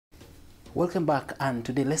Welcome back, and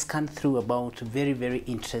today let's scan through about very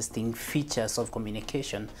interesting features of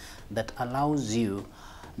communication that allows you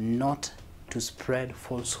not to spread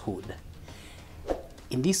falsehood.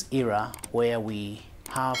 In this era where we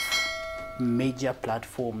have major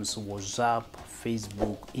platforms, WhatsApp,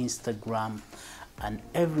 Facebook, Instagram, and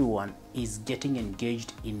everyone is getting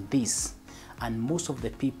engaged in this, and most of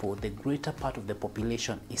the people, the greater part of the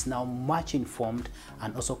population, is now much informed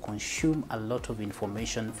and also consume a lot of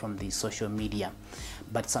information from the social media.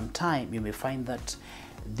 But sometimes you may find that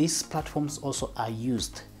these platforms also are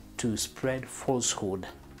used to spread falsehood,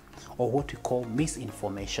 or what we call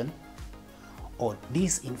misinformation, or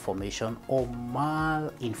disinformation, or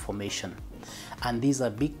malinformation. And these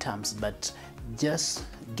are big terms, but just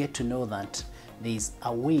get to know that there is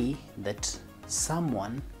a way that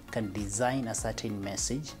someone can design a certain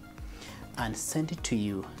message and send it to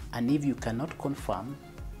you, and if you cannot confirm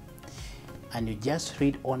and you just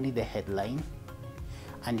read only the headline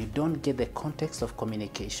and you don't get the context of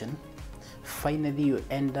communication, finally you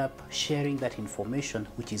end up sharing that information,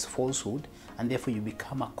 which is falsehood, and therefore you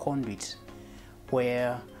become a conduit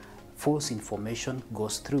where false information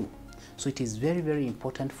goes through. So it is very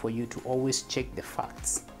important for you to always check the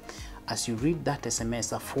facts. As you read that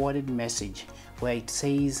SMS, a forwarded message where it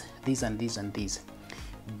says this and this and this,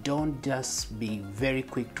 don't just be very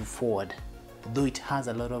quick to forward, though it has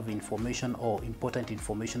a lot of information or important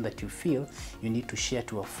information that you feel you need to share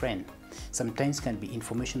to a friend. Sometimes can be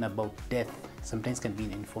information about death, sometimes can be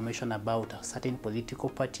information about a certain political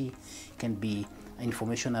party, can be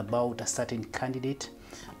information about a certain candidate,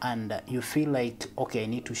 and you feel like, okay, I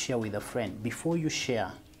need to share with a friend. Before you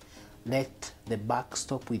share, let the buck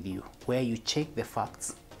stop with you, where you check the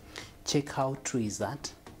facts, check how true is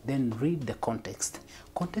that, then read the context.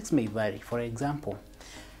 Context may vary. For example,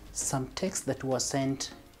 some text that was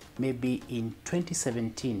sent maybe in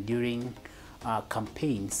 2017 during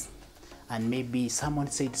campaigns, and maybe someone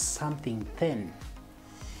said something then,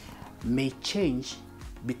 may change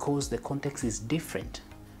because the context is different.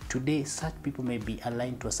 Today, such people may be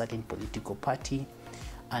aligned to a certain political party,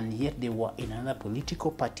 and yet they were in another political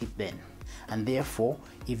party then. And therefore,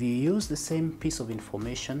 if you use the same piece of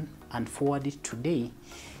information and forward it today,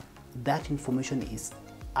 that information is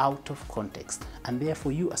out of context. And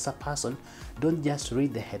therefore, you as a person, don't just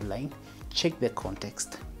read the headline, check the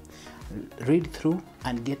context, read through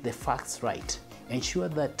and get the facts right. Ensure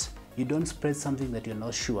that you don't spread something that you're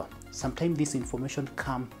not sure. Sometimes this information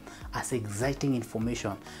comes as exciting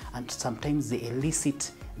information, and sometimes they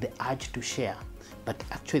elicit the urge to share. But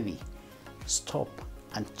actually, stop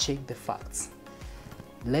and check the facts.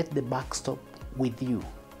 Let the buck stop with you.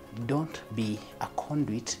 Don't be a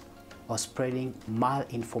conduit or spreading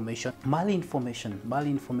malinformation.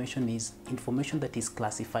 Malinformation is information that is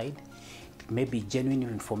classified. It may be genuine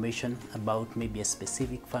information about maybe a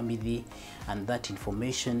specific family, and that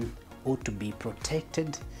information ought to be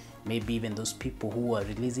protected. Maybe even those people who are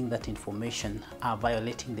releasing that information are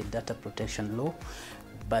violating the data protection law,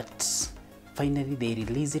 but finally they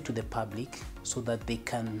release it to the public so that they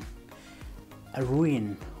can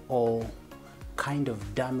ruin or kind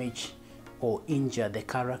of damage or injure the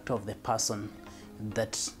character of the person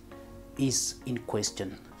that is in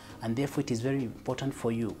question. And therefore it is very important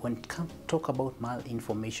for you, when it comes to talk about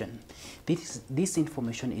malinformation, this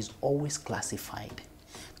information is always classified.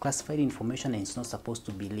 Classified information is not supposed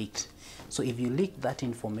to be leaked. So if you leak that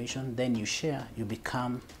information, then you share, you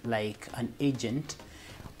become like an agent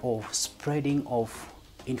of spreading of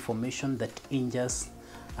information that injures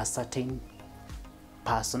a certain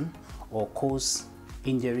person or cause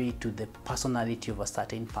injury to the personality of a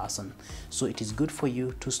certain person. So it is good for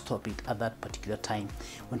you to stop it at that particular time.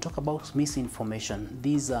 When we talk about misinformation,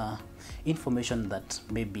 these are information that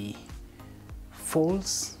may be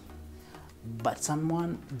false, but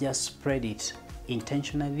someone just spread it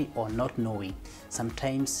intentionally or not knowing.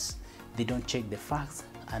 Sometimes they don't check the facts,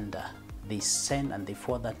 and they send and they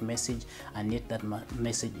forward that message, and yet that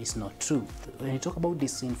message is not true. When you talk about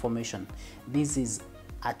disinformation, this is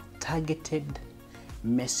a targeted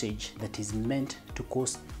message that is meant to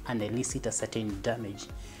cause and elicit a certain damage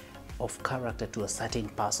of character to a certain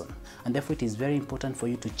person, and therefore it is very important for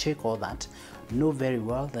you to check all that. Know very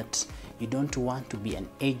well that you don't want to be an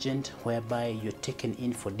agent whereby you're taken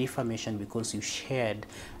in for defamation because you shared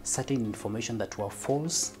certain information that were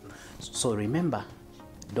false. So remember,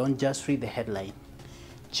 don't just read the headline,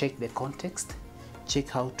 check the context, check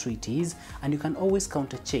how true it is, and you can always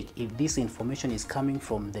counter check. If this information is coming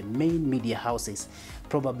from the main media houses,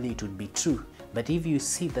 probably it would be true. But if you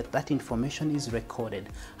see that that information is recorded,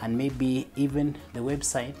 and maybe even the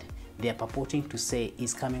website they are purporting to say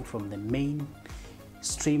is coming from the main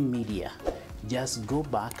mainstream media, just go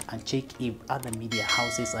back and check if other media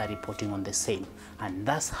houses are reporting on the same. And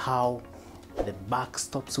that's how the buck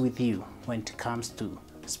stops with you when it comes to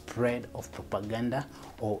spread of propaganda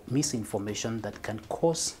or misinformation that can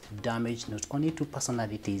cause damage not only to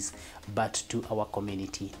personalities but to our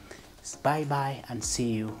community. Bye bye and see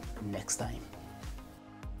you next time.